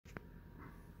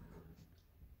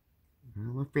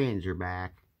Well, my friends are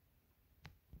back.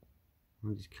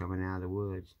 I'm just coming out of the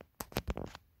woods.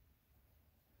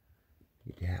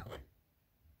 Get that one.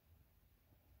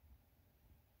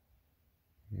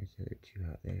 There's the other two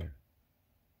out there.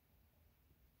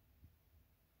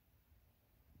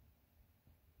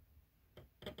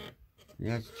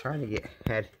 Yeah, I was trying to get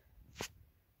head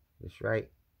just right.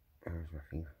 There's my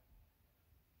finger.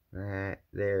 Right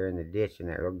there in the ditch in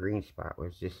that little green spot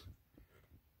was just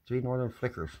 3 northern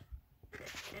flickers.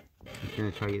 I'm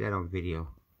gonna tell you that on video.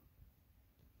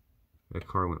 The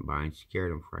car went by and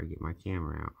scared him before I get my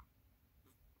camera out.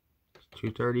 It's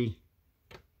 2:30,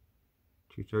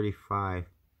 2:35.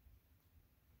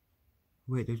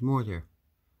 Wait, there's more there.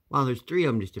 Wow, there's 3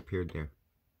 of them just appeared there.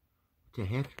 What the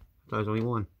heck? I thought there was only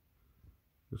 1.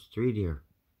 There's 3 deer.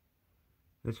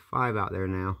 There's 5 out there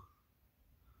now.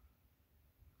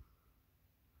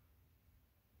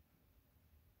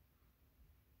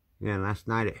 Yeah, last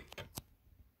night at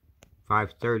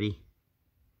 5:30,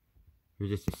 there's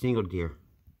just a single deer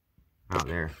out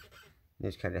there.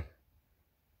 Just kind of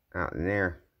out in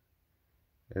there.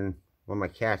 And one of my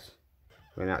cats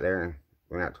went out there and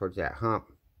went out towards that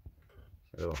hump.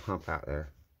 There's a little hump out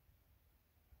there.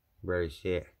 Barely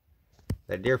see it.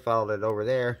 That deer followed it over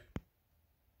there.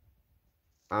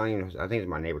 I don't even know, I think it's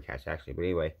my neighbor cats actually, but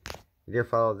anyway. The deer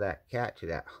followed that cat to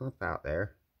that hump out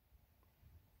there.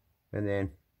 And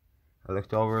then I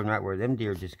looked over and right where them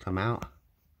deer just come out,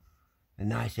 a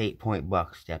nice 8-point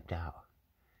buck stepped out.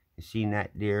 You seen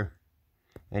that deer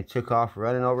and took off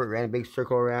running over it, ran a big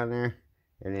circle around there,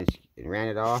 and then ran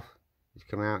it off. Just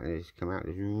come out and just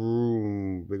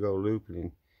vroom, big old loop, and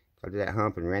then got to that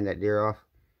hump and ran that deer off.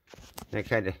 And I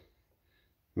kind of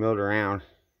milled around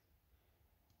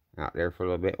out there for a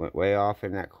little bit, went way off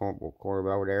in that corner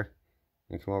over there,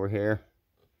 and come over here,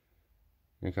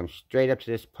 and come straight up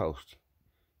to this post.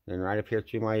 Then right up here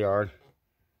through my yard,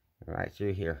 right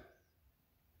through here.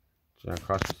 So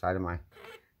across the side of my,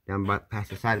 down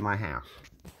past the side of my house.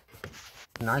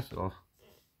 Nice little,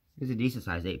 it was a decent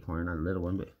sized 8-pointer, not a little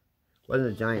one, but it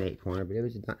wasn't a giant 8-pointer, but it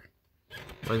was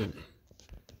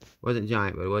wasn't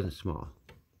giant, but it wasn't small.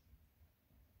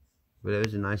 But it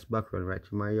was a nice buck run right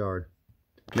through my yard.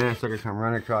 And then I started to come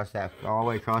running across that, all the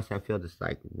way across that field, just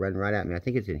like running right at me. I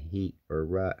think it's in heat or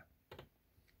rut.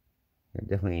 Yeah,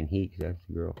 definitely in heat, because that's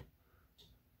the girl.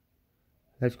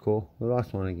 That's cool. We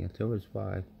lost one again, so it was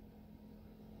 5.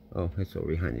 Oh, it's over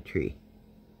behind the tree.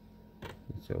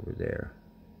 It's over there.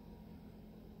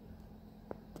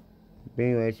 But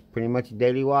anyway, it's pretty much a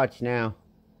daily watch now.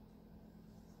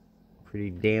 Pretty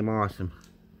damn awesome.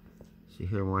 Sit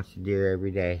here and watch the deer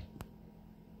every day.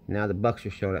 Now the bucks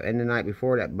are showing up. And the night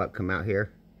before that buck come out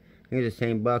here. Here's the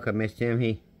same buck. I missed him.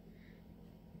 He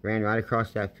ran right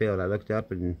across that field. I looked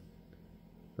up and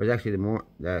it was actually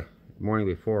the morning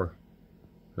before.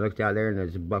 I looked out there and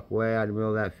there's a buck way out in the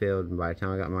middle of that field. And by the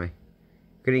time I got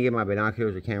couldn't get my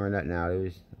binoculars or camera nothing out. It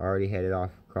was already headed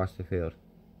off across the field.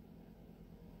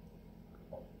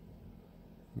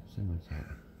 Someone's hat.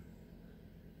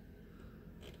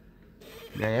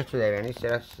 Yeah, yesterday, man, he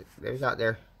said they was out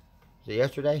there. Was it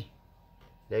yesterday?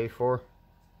 Day before?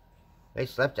 They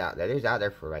slept out there. They was out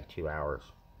there for like 2 hours.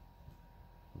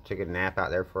 Took a nap out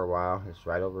there for a while. It's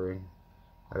right over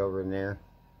in there.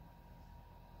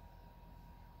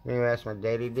 Anyway, that's my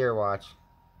daily deer watch.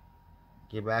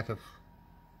 Get back if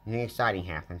anything exciting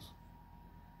happens.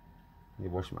 I need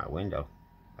to wash my window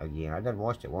again. I done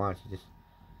washed it once. Just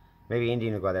maybe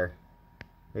Indian will go there.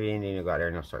 Maybe Indian will go out there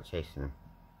and they'll start chasing them.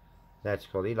 That's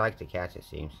cool. He likes the cats, it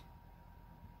seems.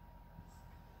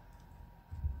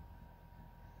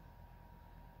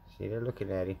 See, they're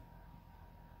looking at him.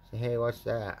 Say, hey, what's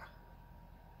that?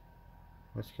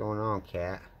 What's going on,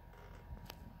 cat?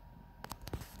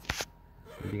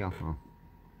 Where'd you go from?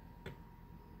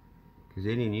 Because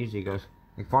Indian usually goes,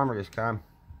 the farmer just come,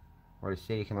 or the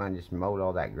city come out and just mowed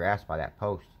all that grass by that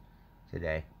post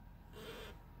today.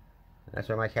 That's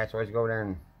why my cats always go there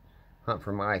and hunt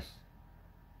for mice.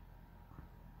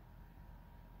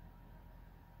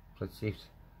 Let's see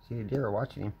the deer are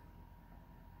watching him.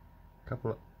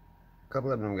 Couple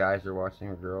of them guys are watching,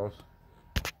 or girls.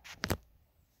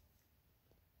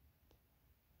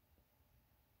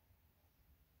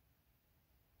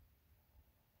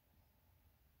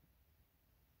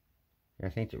 I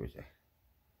think there was a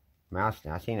mouse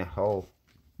now. I seen a hole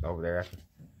over there.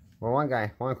 Well, one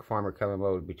farmer come and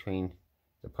mowed between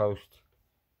the post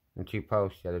and 2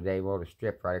 posts the other day. Mowed a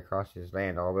strip right across his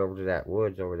land all the way over to that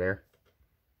woods over there.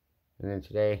 And then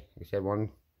today, he said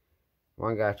one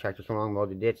guy tractor come along,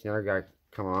 mowed the ditch, and the other guy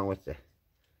come along with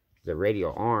the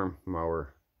radial arm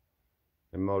mower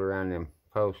and mowed around them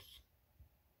posts.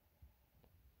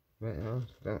 But no,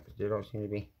 they don't seem to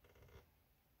be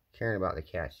caring about the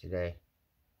cats today.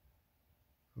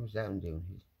 What was that one doing?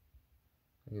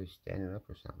 He was standing up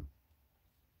or something.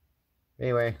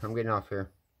 Anyway, I'm getting off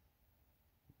here.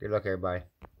 Good luck, everybody.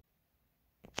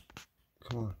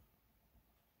 Come on.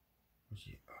 What's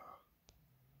it? Oh,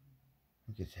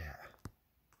 look at that.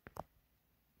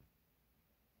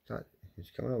 Thought he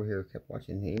was coming over here. Kept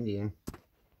watching the Indian.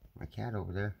 My cat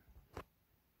over there.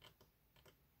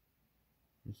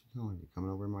 Where's he going? Is he coming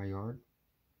over in my yard?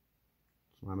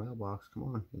 It's my mailbox. Come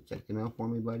on. You check the mail for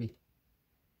me, buddy.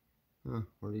 Huh?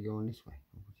 Where are you going this way?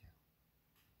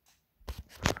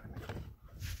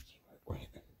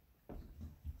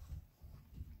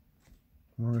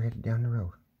 We're heading down the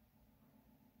road.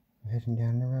 We're heading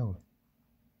down the road.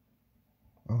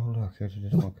 Oh, look. There's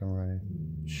this one come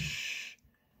running. Shh.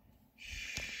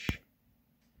 Shh.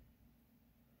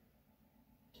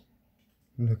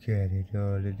 Look at it.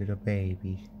 Oh, the little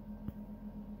babies.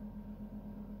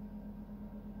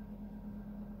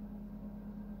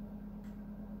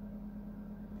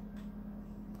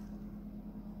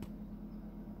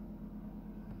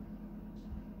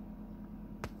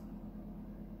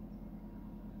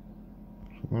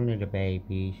 One of the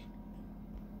babies.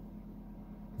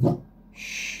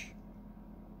 Shh.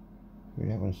 Ooh,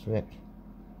 that one slipped.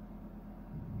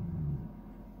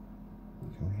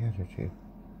 Some hairs or two.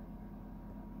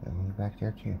 That one's back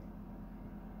there too.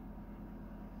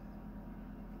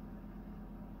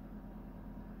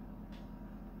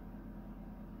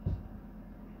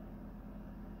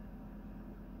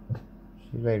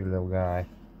 See you later, little guy.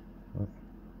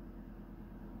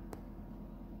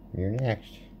 You're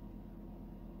next.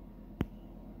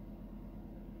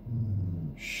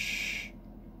 Shh.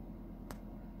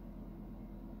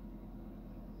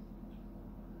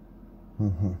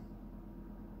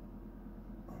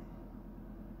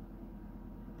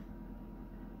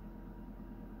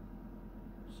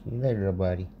 See you later, little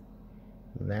buddy.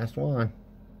 The last one.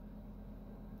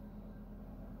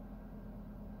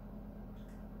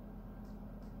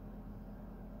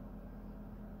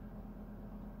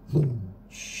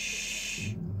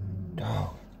 Shh.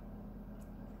 Dog.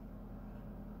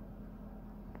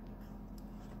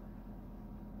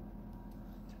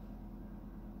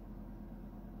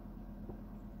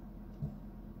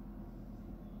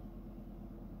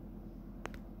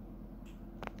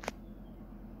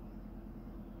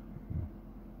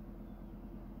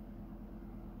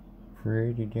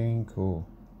 Pretty dang cool.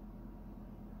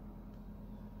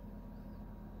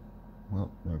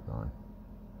 Well, they're gone.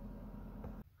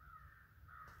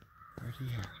 Where's he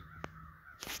at?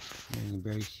 Man, you can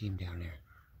barely see him down there.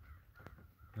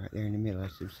 Right there in the middle.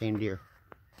 That's the same deer.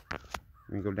 I'm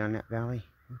gonna go down that valley.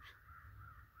 Oops.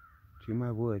 To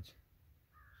my woods.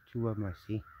 There's two of them I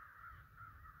see.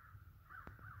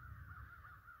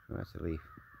 Oh, that's a leaf.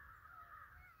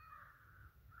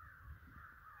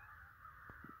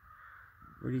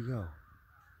 Where'd he go?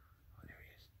 Oh, there he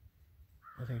is.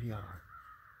 Oh, there they are.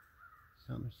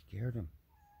 Something scared him.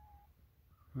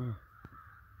 Huh.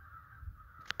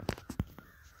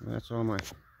 Well, that's all my...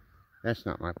 That's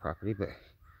not my property, but...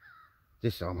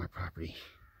 This is all my property.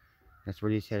 That's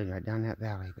where he's headed, right down that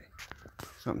valley, but...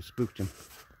 Something spooked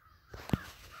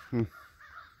him.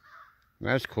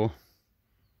 That's cool.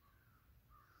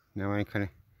 Now I kind of...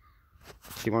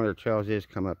 See, one of the trails is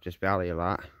come up this valley a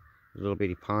lot. There's little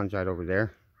bitty ponds right over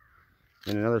there.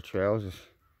 And another trail is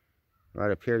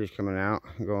right up here, just coming out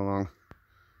and go along.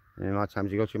 And a lot of times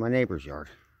you go to my neighbor's yard.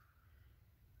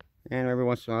 And every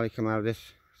once in a while you come out of this.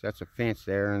 So that's a fence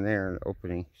there and there, an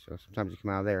opening. So sometimes you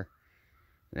come out of there.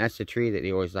 And that's the tree that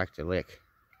they always like to lick.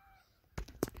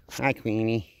 Hi,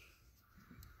 Queenie.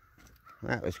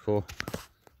 That was cool.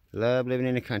 Love living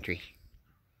in the country.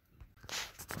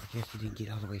 I guess he didn't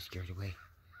get all the way scared away.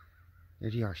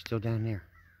 There they are, still down there.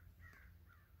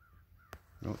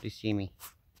 Oh, they see me.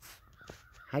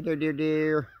 Hi there, dear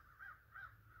dear.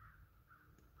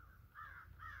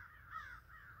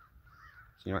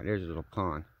 See, right there's a little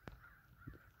pond.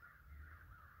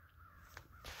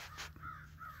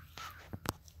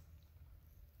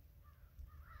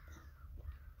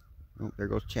 Oh, there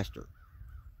goes Chester.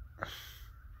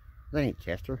 That ain't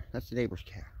Chester. That's the neighbor's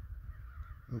cat.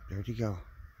 Oh, there'd he go.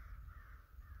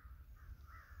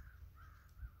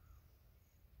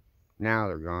 Now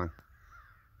they're gone.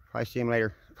 Probably see them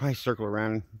later. Probably circle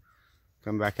around and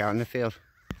come back out in the field.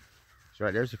 So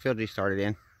right there's the field he started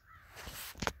in.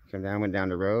 Come down, went down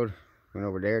the road, went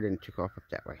over there, then took off up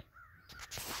that way.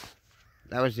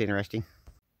 That was interesting.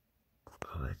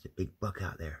 Oh, that's a big buck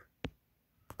out there.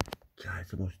 God,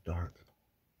 it's almost dark.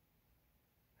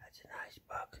 That's a nice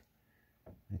buck.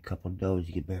 And a couple of does,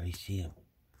 you can barely see them.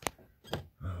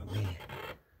 Oh, man.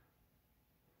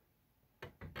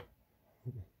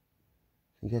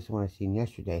 I guess the one I seen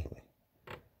yesterday.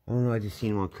 But I don't know, I just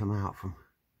seen one come out from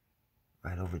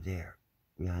right over there.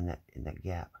 Behind that, in that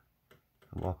gap.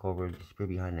 I walk over and disappear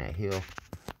behind that hill.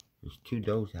 There's 2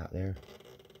 does out there.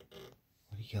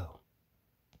 Where'd he go?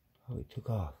 Oh, he took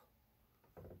off.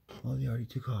 Oh, they already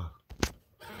took off.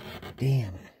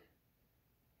 Damn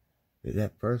it.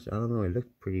 That first, I don't know, it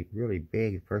looked really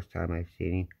big the first time I've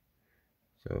seen him.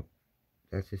 So,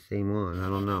 that's the same one. I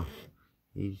don't know.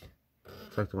 He's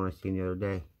like the one I seen the other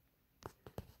day.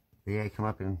 But yeah, he come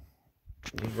up and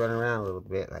he's running around a little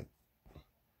bit like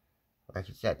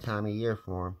it's that time of year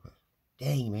for him. But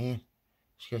dang, man.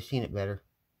 Should have seen it better.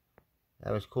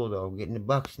 That was cool though. I'm getting the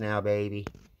bucks now, baby.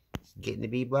 It's getting to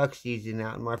be buck season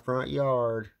out in my front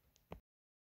yard.